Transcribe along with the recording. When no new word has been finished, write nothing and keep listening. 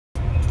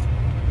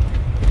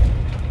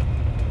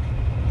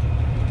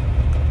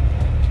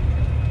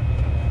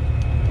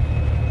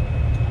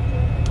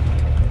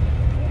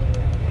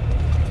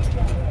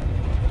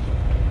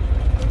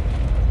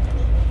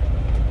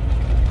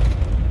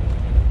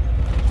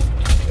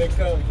Here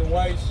comes the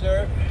white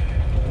shirt.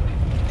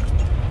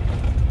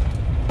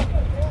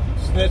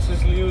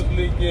 Snitches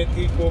usually get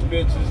equal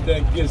bitches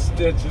that get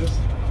stitches.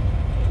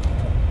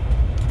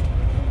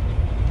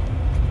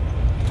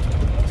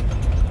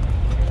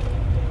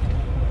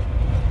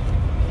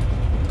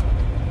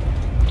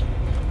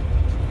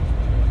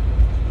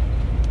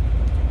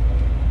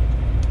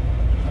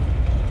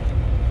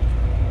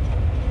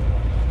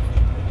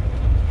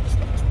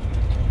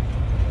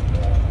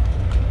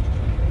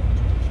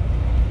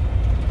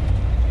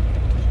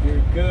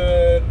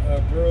 Good, a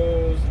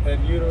bruise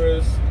and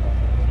uterus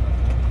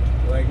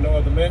like no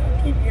other man.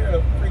 I keep hearing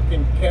a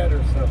freaking cat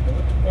or something.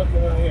 What the fuck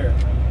am I hearing?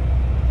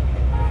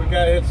 If a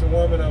guy hits a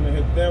woman, I'm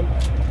gonna hit them.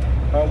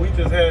 We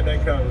just had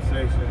that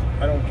conversation.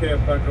 I don't care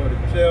if I go to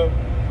jail.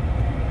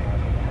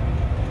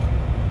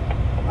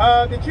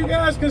 Did you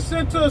guys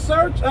consent to a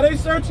search? Are they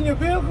searching your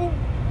vehicle?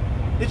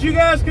 Did you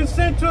guys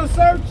consent to a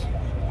search?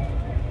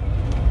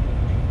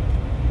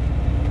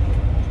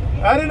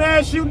 I didn't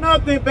ask you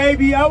nothing,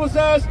 baby. I was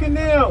asking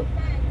them.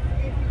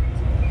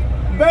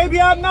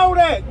 Baby, I know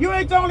that. You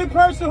ain't the only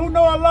person who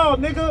know a law,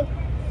 nigga.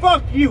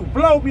 Fuck you.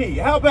 Blow me.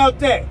 How about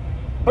that?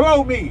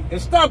 Blow me.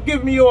 And stop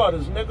giving me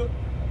orders, nigga.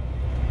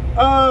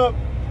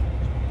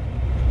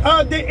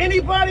 Did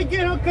anybody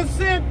get her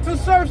consent to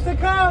search the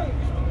car?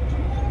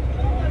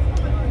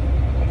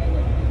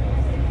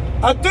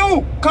 I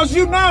do, cause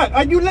you not.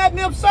 Are you letting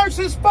them search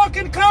his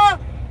fucking car?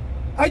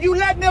 Are you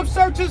letting them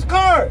search his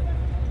car?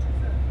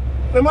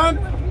 Am I?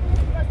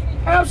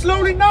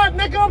 Absolutely not,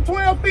 nigga. I'm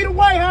 12 feet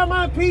away. How am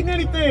I impeding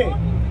anything?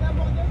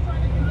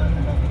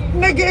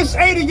 Nigga, it's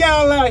 8 of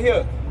y'all out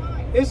here.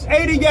 It's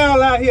 8 of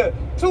y'all out here.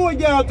 2 of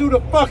y'all do the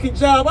fucking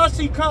job. I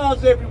see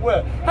cars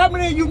everywhere. How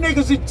many of you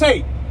niggas it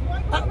take?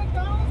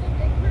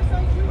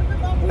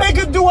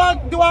 Nigga, do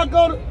I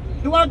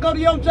go to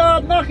your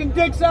job knocking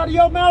dicks out of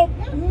your mouth?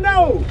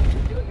 No.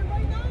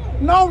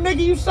 No,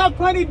 nigga, you suck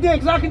plenty of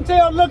dicks. I can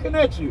tell looking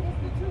at you.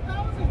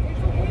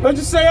 But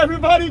you say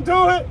everybody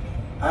do it?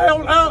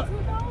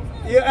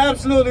 You're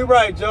absolutely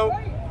right, Joe.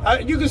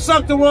 You can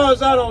suck the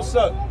ones I don't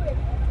suck.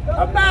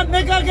 I'm not,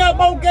 nigga. I got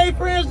more gay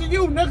friends than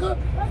you, nigga.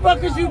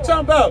 Fuck is you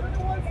talking about?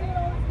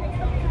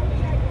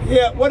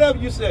 Yeah, whatever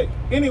you say.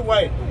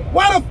 Anyway,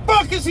 why the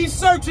fuck is he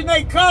searching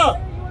a car?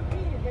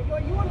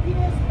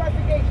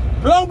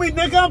 Blow me,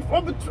 nigga.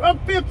 I'm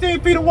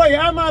 15 feet away.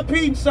 How am I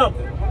impeding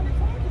something?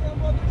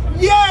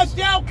 Yes,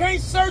 y'all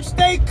can't search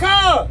their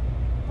car.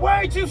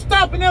 Why ain't you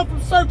stopping them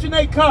from searching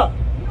their car?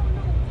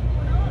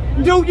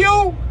 Do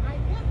you?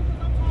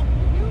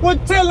 Well,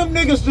 tell them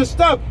niggas to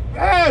stop.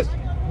 Ask.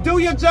 Do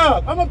your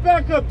job. I'm gonna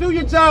back up. Do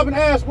your job and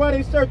ask why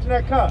they searching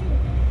that car.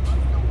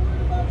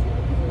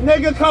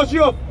 Nigga, cause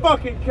you're a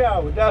fucking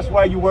coward. That's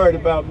why you worried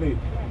about me.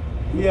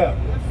 Yeah.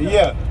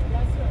 Yeah.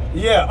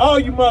 Yeah. All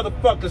you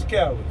motherfuckers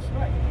cowards.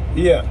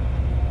 Yeah.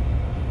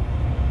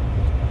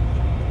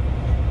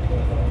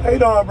 How you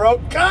doing, bro?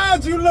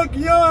 God, you look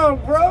young,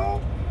 bro.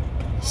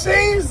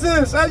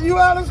 Jesus. Are you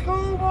out of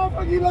school,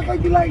 motherfucker? You look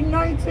like you're like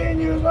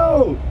 19 years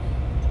old.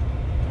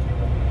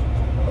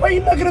 Why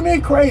you looking at me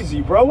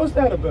crazy, bro? What's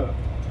that about?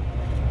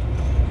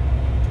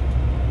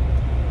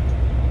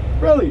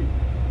 Really?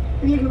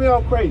 You looking at me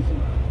all crazy?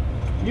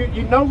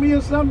 You know me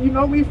or something? You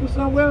know me from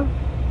somewhere?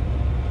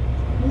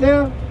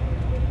 Yeah?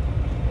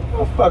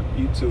 Oh, fuck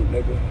you too,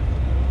 nigga.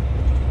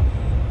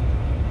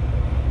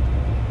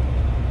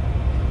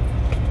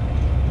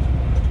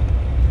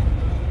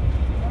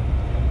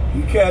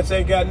 You cats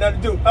ain't got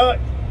nothing to do.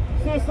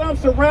 Since I'm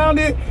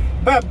surrounded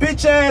by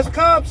bitch-ass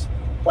cops,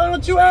 why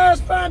don't you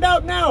find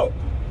out now?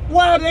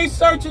 Why are they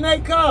searching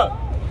that car?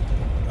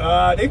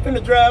 They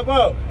finna drive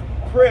up.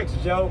 Pricks,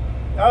 Joe.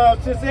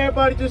 Since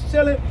everybody just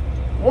chilling,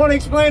 wanna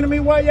explain to me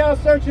why y'all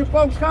searching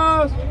folks'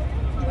 cars?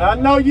 I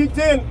know you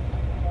didn't.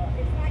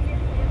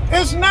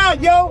 It's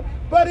not, yo.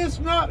 But it's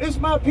not. It's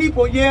my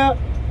people, yeah.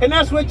 And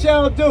that's what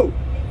y'all do.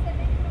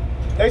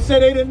 They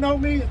said they didn't know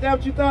me. Is that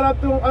what you thought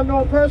I know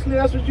them personally?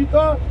 That's what you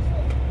thought?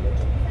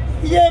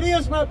 Yeah, it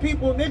is my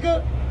people,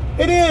 nigga.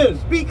 It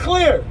is. Be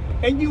clear.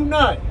 And you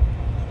not.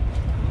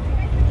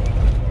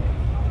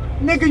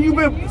 Nigga, you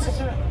been...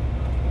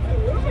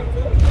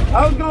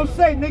 I was gonna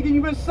say, nigga,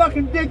 you been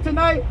sucking dick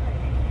tonight?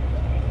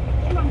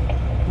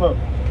 Come on.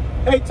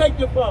 Hey, take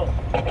your phone.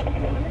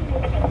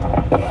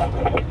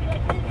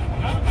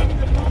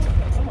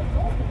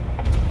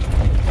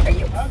 Are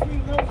you...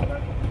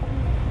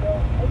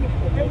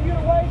 Hey, you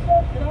the white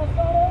shirt? Did I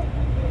saw that?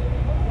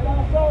 Did I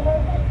saw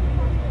that?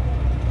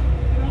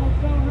 Did I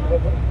saw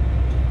that?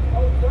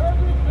 Oh,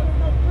 Derby? There ain't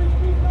no free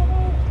feet no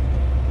more?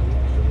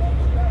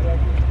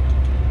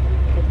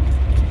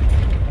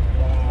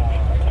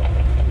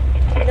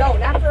 No,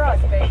 not for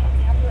us, babe.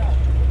 Not for us.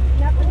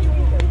 Not for you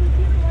either.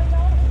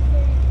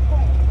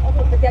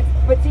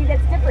 But see,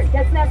 that's different.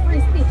 That's not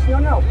free speech.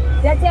 No.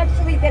 That's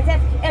actually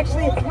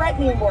a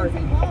threatening word.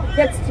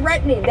 That's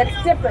threatening. That's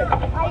different.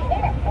 I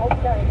am.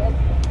 Okay, that's...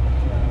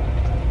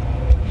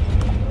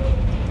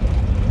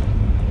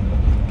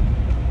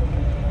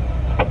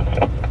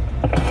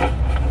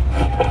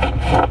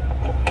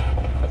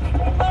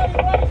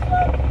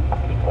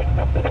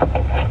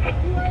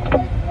 You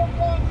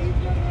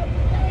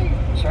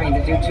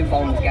do 2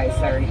 phones, guys.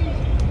 Sorry. I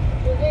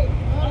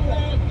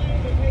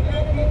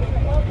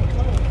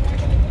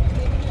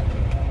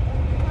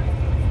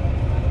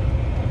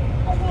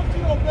want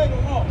you to obey the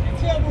law and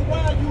tell me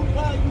why you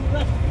arrested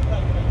me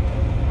like that.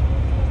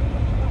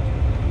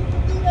 You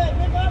can do that,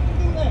 nigga. I can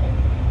do that.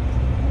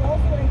 You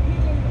also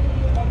impeding me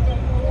of the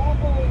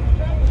lawful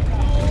traffic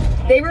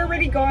stop. They were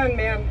already gone,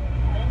 ma'am.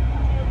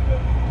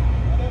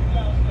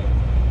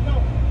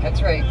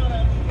 That's right.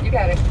 You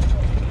got it.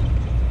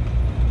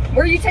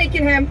 Where are you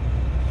taking him?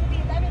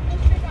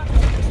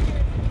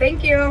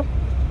 Thank you.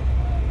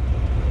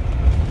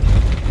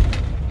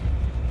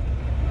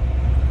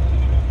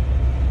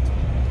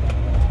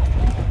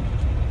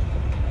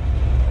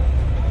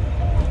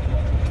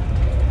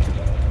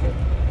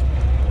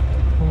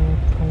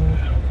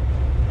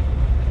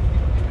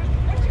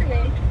 What's your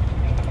name?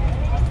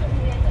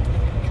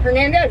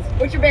 Hernandez.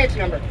 What's your badge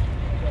number?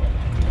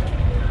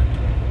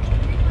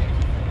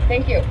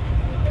 Thank you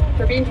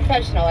for being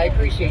professional. I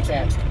appreciate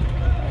that.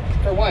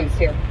 For once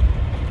here.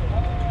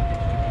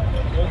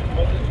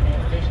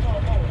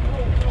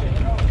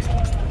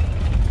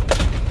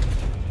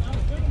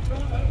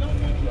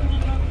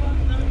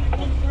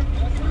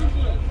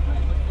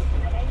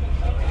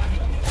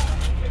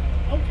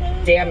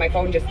 Damn, my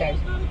phone just died.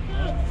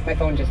 My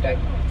phone just died.